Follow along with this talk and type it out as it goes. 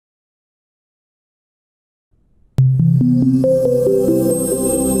Today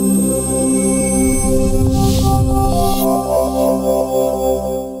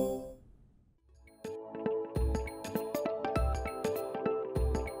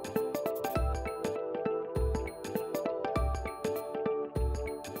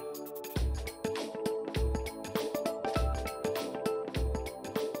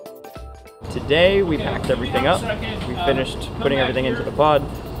we packed everything up. We finished putting everything into the pod.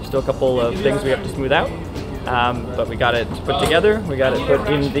 Still a couple of things we have to smooth out, but we got it put together. We got it put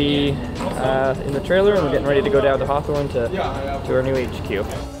in the trailer, and we're getting ready to go down to Hawthorne to our new HQ.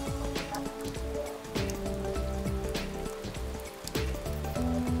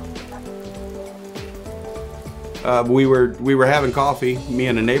 We were having coffee, me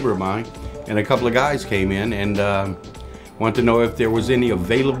and a neighbor of mine, and a couple of guys came in and wanted to know if there was any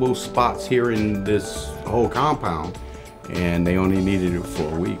available spots here in this whole compound, and they only needed it for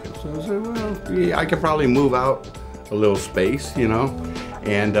a week. So I said, well, yeah, I could probably move out a little space, you know,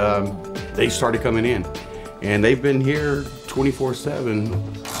 and they started coming in, and they've been here 24/7.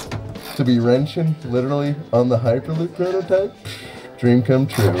 To be wrenching, literally, on the Hyperloop prototype, dream come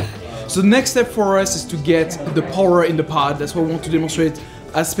true. So the next step for us is to get the power in the pod. That's what we want to demonstrate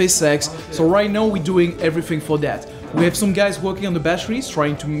at SPACEX. So right now we're doing everything for that. We have some guys working on the batteries,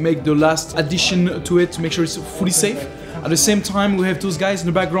 trying to make the last addition to it to make sure it's fully safe. At the same time, we have those guys in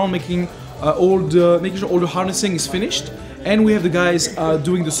the background making sure all the harnessing is finished. And we have the guys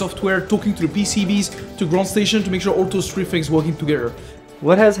doing the software, talking to the PCBs, to ground station to make sure all those three things working together.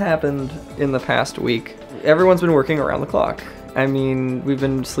 What has happened in the past week? Everyone's been working around the clock. I mean, we've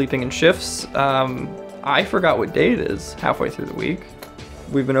been sleeping in shifts. I forgot what day it is halfway through the week.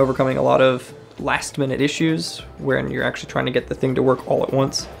 We've been overcoming a lot of last-minute issues where you're actually trying to get the thing to work all at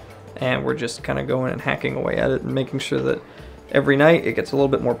once, and we're just kind of going and hacking away at it and making sure that every night it gets a little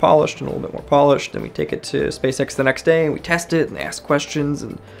bit more polished and a little bit more polished, and we take it to SPACEX the next day and we test it and ask questions,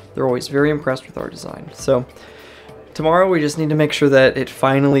 and they're always very impressed with our design. So tomorrow we just need to make sure that it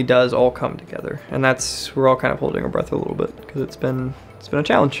finally does all come together, and we're all kind of holding our breath a little bit because it's been a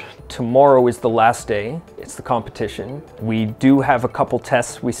challenge. Tomorrow is the last day. It's the competition. We do have a couple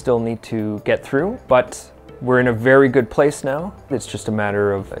tests we still need to get through, but we're in a very good place now. It's just a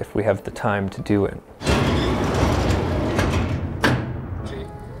matter of if we have the time to do it.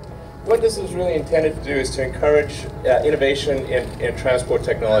 What this is really intended to do is to encourage innovation in transport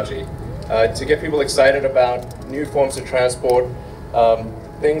technology, to get people excited about new forms of transport,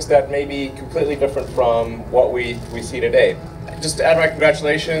 things that may be completely different from what we see today. Just to add my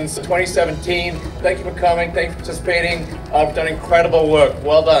congratulations, 2017, thank you for coming, thank you for participating. I've done incredible work,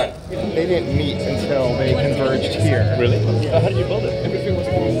 well done. They didn't meet until they converged here. Really? Yeah. How did you build it? Everything was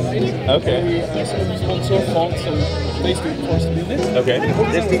online. Okay. We console, fonts, and basically forced to do this. Okay. This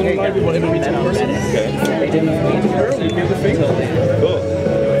was only liable every 10 person. Okay. They didn't meet early, we the thing. Cool.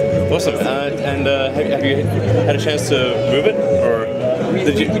 Awesome. Have you had a chance to move it, or? We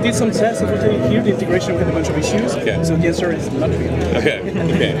did some tests of here, the integration with a bunch of issues. Okay. So Gaesser is not here. Okay.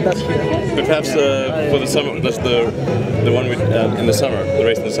 Okay. That's here. But perhaps for the summer, that's the one with in the summer, the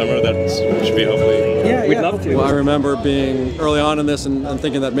race in the summer. That should be hopefully. Yeah, we'd love to. Well, I remember being early on in this and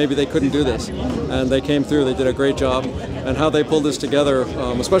thinking that maybe they couldn't do this, and they came through. They did a great job, and how they pulled this together,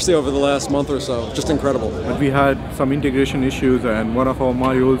 especially over the last month or so, just incredible. But we had some integration issues, and one of our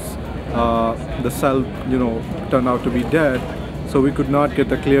modules, the cell, turned out to be dead. So we could not get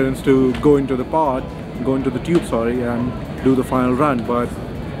the clearance to go into the tube, and do the final run. But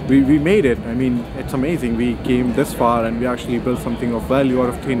we made it. I mean, it's amazing. We came this far and we actually built something of value out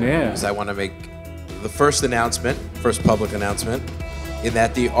of thin air. I want to make the first public announcement, in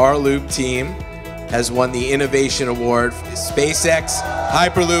that the R-Loop team has won the Innovation Award for the SPACEX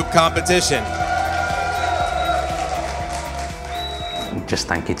Hyperloop competition. Just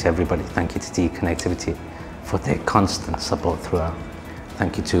thank you to everybody. Thank you to D Connectivity for their constant support throughout.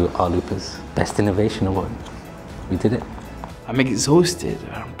 Thank you to R-Loopers. Best Innovation Award. We did it. I'm exhausted,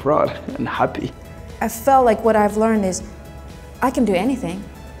 I'm proud and happy. I felt like what I've learned is I can do anything.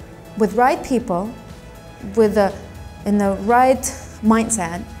 With right people, in the right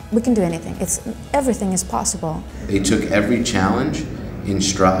mindset, we can do anything. Everything is possible. They took every challenge in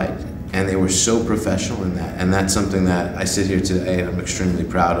stride, and they were so professional in that. And that's something that I sit here today, I'm extremely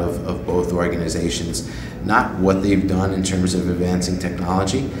proud of both organizations. Not what they've done in terms of advancing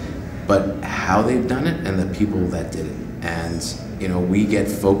technology, but how they've done it and the people that did it. And we get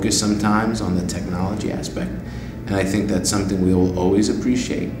focused sometimes on the technology aspect, and I think that's something we will always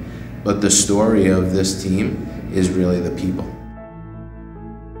appreciate. But the story of this team is really the people.